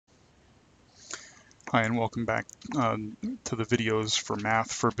Hi, and welcome back to the videos for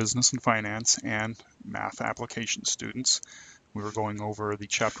Math for Business and Finance and Math Application students. We were going over the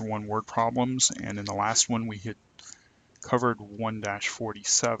Chapter 1 word problems, and in the last one we had covered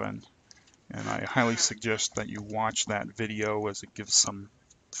 1-47, and I highly suggest that you watch that video as it gives some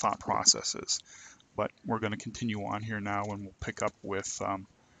thought processes. But we're going to continue on here now, and we'll pick up with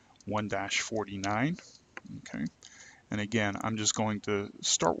 1-49. Okay, and again, I'm just going to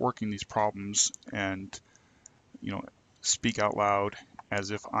start working these problems and speak out loud as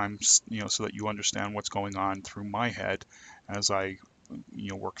if I'm, so that you understand what's going on through my head as I,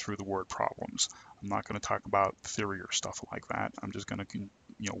 work through the word problems. I'm not going to talk about theory or stuff like that. I'm just going to,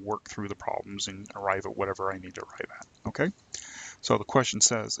 work through the problems and arrive at whatever I need to arrive at. Okay. So the question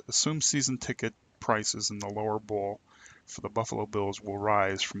says, assume season ticket prices in the lower bowl for the Buffalo Bills will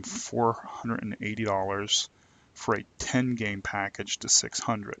rise from $480 for a 10-game package to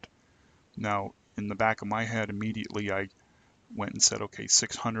 $600. Now, in the back of my head, immediately I went and said, okay,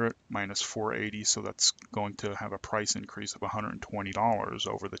 600 minus 480, so that's going to have a price increase of $120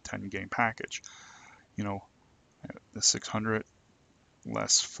 over the 10-game package. The 600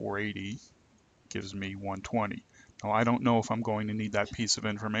 less 480 gives me 120. Now, I don't know if I'm going to need that piece of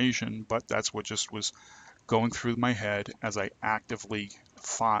information, but that's what just was going through my head as I actively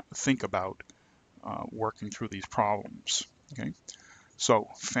think about working through these problems. Okay, so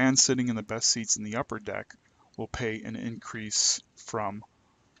fans sitting in the best seats in the upper deck will pay an increase from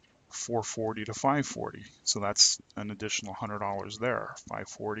 440 to 540. So that's an additional $100 there.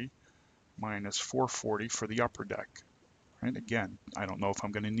 540 minus 440 for the upper deck. Right? Again, I don't know if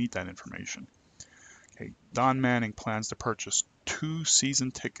I'm going to need that information. Okay, Don Manning plans to purchase 2 season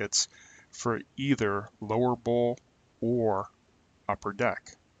tickets for either lower bowl or upper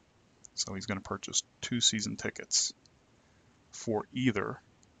deck. So he's going to purchase 2 season tickets for either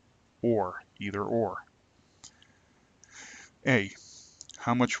or. A,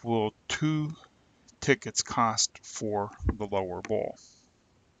 how much will 2 tickets cost for the lower bowl?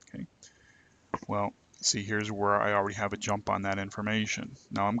 Okay, well, see, here's where I already have a jump on that information.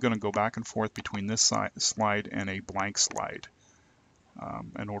 Now I'm going to go back and forth between this slide and a blank slide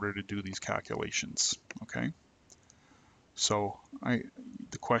in order to do these calculations. Okay, so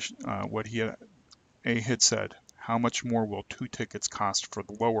the question, what A had said, how much more will 2 tickets cost for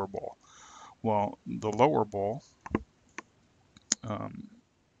the lower bowl? Well, the lower bowl, how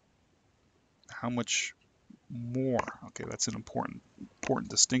much more? Okay, that's an important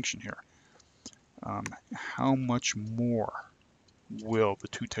distinction here. How much more will the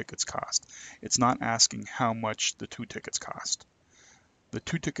 2 tickets cost? It's not asking how much the 2 tickets cost. The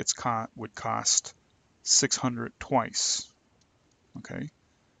 2 tickets would cost 600 twice, okay?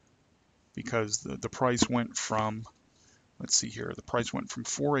 Because the price went from, let's see here, the price went from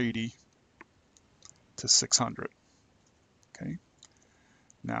 480 to 600, okay?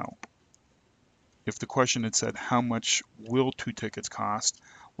 Now, if the question had said how much will 2 tickets cost,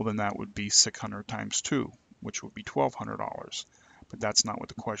 well then that would be 600 times 2, which would be $1,200. But that's not what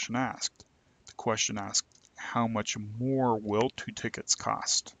the question asked. The question asked how much more will 2 tickets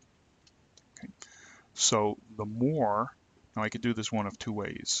cost? Okay. So the more, now I could do this one of 2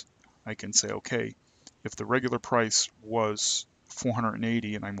 ways. I can say, okay, if the regular price was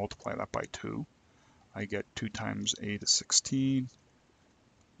 480 and I multiply that by 2, I get 2 times 8 is 16,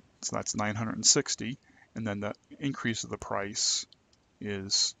 so that's 960, and then the increase of the price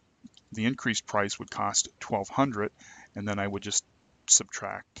is, the increased price would cost 1,200, and then I would just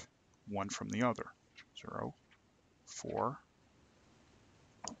subtract one from the other. 0, 4,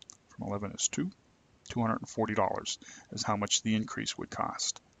 from 11 is 2. $240 is how much the increase would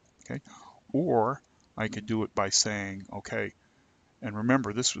cost. Okay, or I could do it by saying, okay, and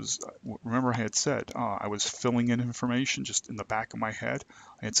remember this was, remember I had said, I was filling in information just in the back of my head.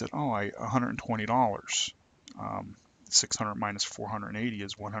 I had said, $120. 600 minus 480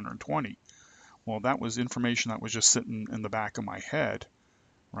 is 120. Well, that was information that was just sitting in the back of my head,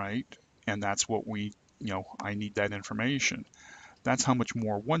 right? And that's what we, I need that information. That's how much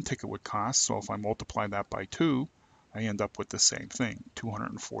more 1 ticket would cost. So if I multiply that by 2, I end up with the same thing,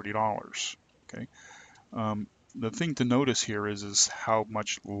 $240. Okay. The thing to notice here is how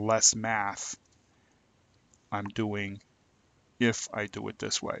much less math I'm doing if I do it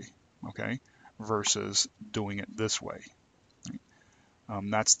this way, okay, versus doing it this way. Right?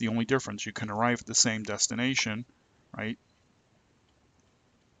 That's the only difference. You can arrive at the same destination, right,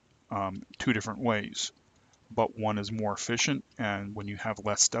 2 different ways, but one is more efficient, and when you have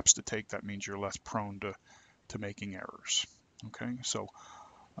less steps to take, that means you're less prone to making errors. Okay, so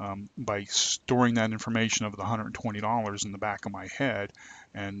by storing that information of the $120 in the back of my head.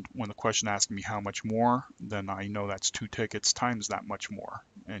 And when the question asks me how much more, then I know that's 2 tickets times that much more,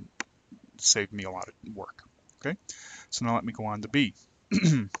 and it saved me a lot of work. Okay, so now let me go on to B.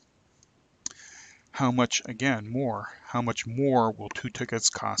 How much, again, more? How much more will 2 tickets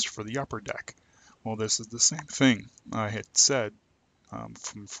cost for the upper deck? Well, this is the same thing. I had said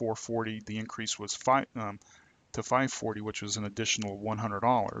from $440, the increase was to $540, which was an additional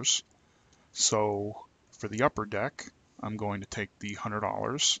 $100. So for the upper deck, I'm going to take the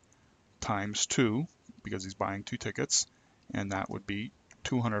 $100 times 2, because he's buying 2 tickets, and that would be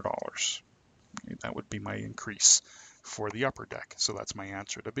 $200. Okay, that would be my increase for the upper deck. So that's my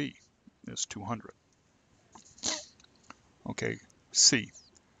answer to B, is 200. Okay, C.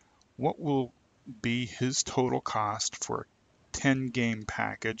 What will be his total cost for a 10-game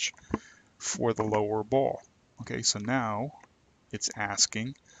package for the lower bowl? Okay, so now it's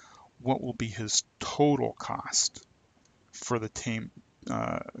asking what will be his total cost for the 10-game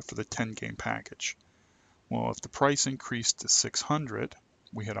package. Well, if the price increased to 600,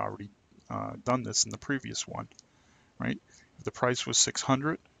 we had already done this in the previous one, right? If the price was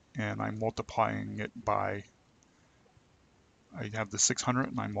 600 and I'm multiplying it by, I have the 600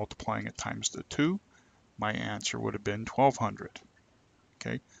 and I'm multiplying it times the 2, my answer would have been 1200.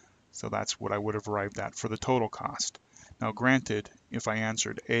 Okay, so that's what I would have arrived at for the total cost. Now granted, if I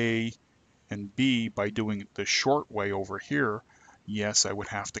answered A and B by doing it the short way over here, yes, I would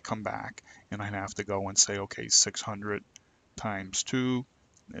have to come back and I'd have to go and say, okay, 600 times 2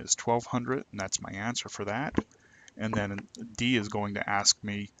 is 1200, and that's my answer for that. And then D is going to ask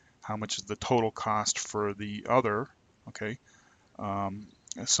me how much is the total cost for the other, okay?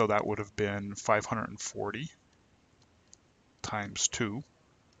 So that would have been 540 times 2,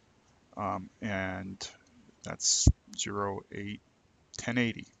 and that's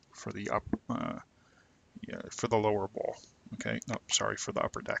 1080 for the for the lower bowl. Okay, no, sorry, for the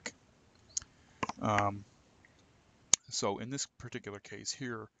upper deck. So in this particular case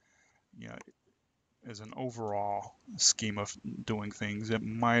here, yeah, as an overall scheme of doing things, it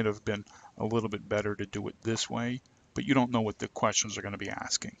might have been a little bit better to do it this way, but you don't know what the questions are going to be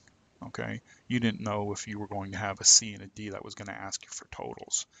asking. Okay, you didn't know if you were going to have a C and a D that was going to ask you for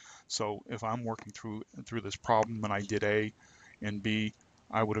totals. So if I'm working through this problem and I did A and B,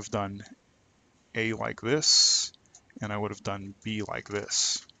 I would have done A like this, and I would have done B like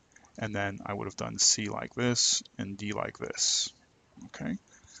this, and then I would have done C like this and D like this. Okay,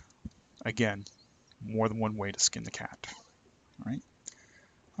 again, more than one way to skin the cat. Right?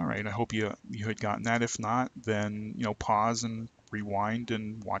 All right, I hope you had gotten that. If not, then pause and rewind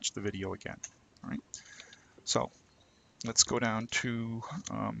and watch the video again. All right, so let's go down to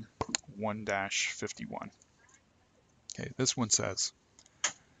 1-51. Okay, this one says,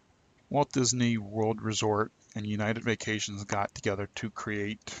 Walt Disney World Resort and United Vacations got together to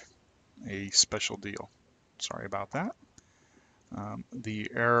create a special deal. Sorry about that.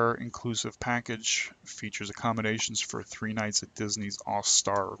 The Air-inclusive package features accommodations for 3 nights at Disney's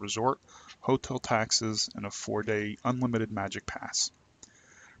All-Star Resort, hotel taxes, and a 4-day unlimited Magic Pass.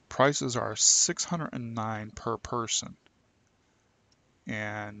 Prices are $609 per person,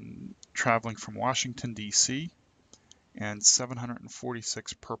 and traveling from Washington, D.C., and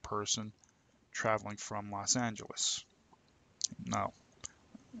 $746 per person traveling from Los Angeles. Now,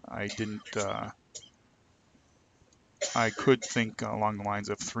 I didn't. I could think along the lines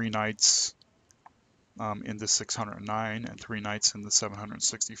of 3 nights in the 609 and 3 nights in the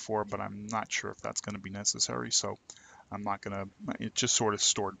 764, but I'm not sure if that's going to be necessary, so I'm not going to. It just sort of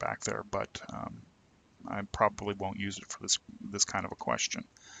stored back there, but I probably won't use it for this kind of a question.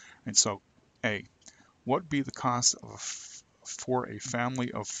 And so, A, what would be the cost for a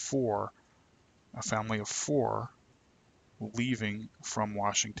family of four leaving from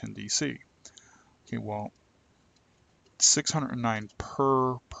Washington, D.C.? Okay, well, 609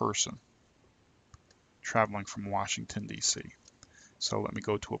 per person traveling from Washington, D.C. So let me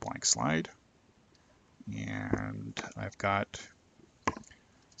go to a blank slide, and I've got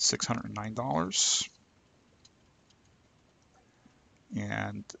 $609,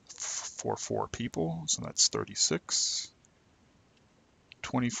 and for 4 people, so that's 36.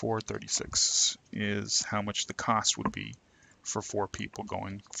 2436 is how much the cost would be for 4 people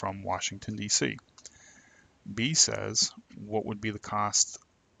going from Washington, D.C. B says, what would be the cost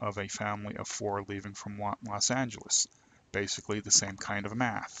of a family of 4 leaving from Los Angeles? Basically the same kind of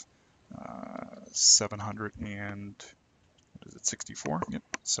math. 764? Yep,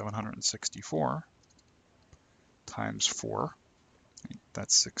 764 times 4.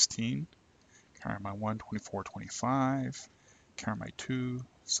 That's 16. Carry my 1, 24, 25. Carry my 2,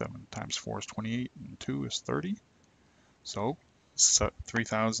 7 times 4 is 28, and 2 is 30. So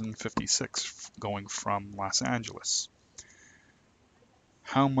 $3,056 going from Los Angeles.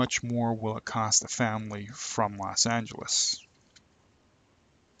 How much more will it cost a family from Los Angeles?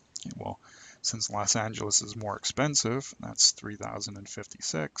 Okay, well, since Los Angeles is more expensive, that's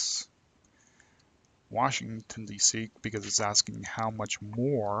 $3,056. Washington, D.C., because it's asking how much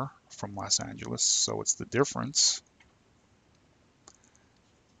more from Los Angeles, so it's the difference.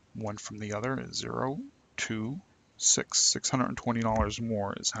 One from the other is 0, 2, 6. $620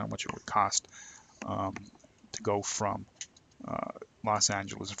 more is how much it would cost to go from Los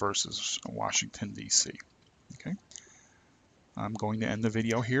Angeles versus Washington, D.C. Okay, I'm going to end the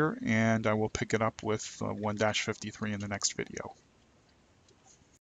video here, and I will pick it up with 1-53 in the next video.